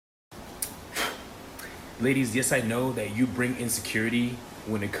Ladies, yes, I know that you bring insecurity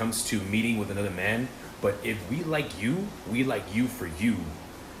when it comes to meeting with another man, but if we like you for you.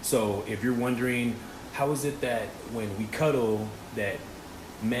 So if you're wondering, how is it that when we cuddle, that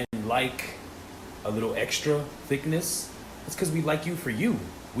men like a little extra thickness? It's because we like you for you.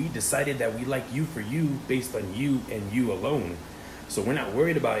 We decided that we like you for you based on you and you alone. So we're not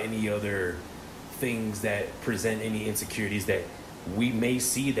worried about any other things that present any insecurities that we may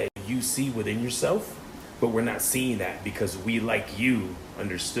see that you see within yourself, but we're not seeing that because we like you.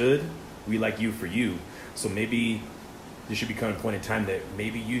 Understood? We like you for you. So maybe there should become a point in time that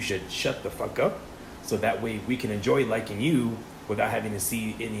maybe you should shut the fuck up so that way we can enjoy liking you without having to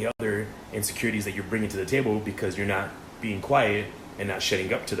see any other insecurities that you're bringing to the table because you're not being quiet and not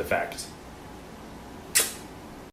shutting up to the fact.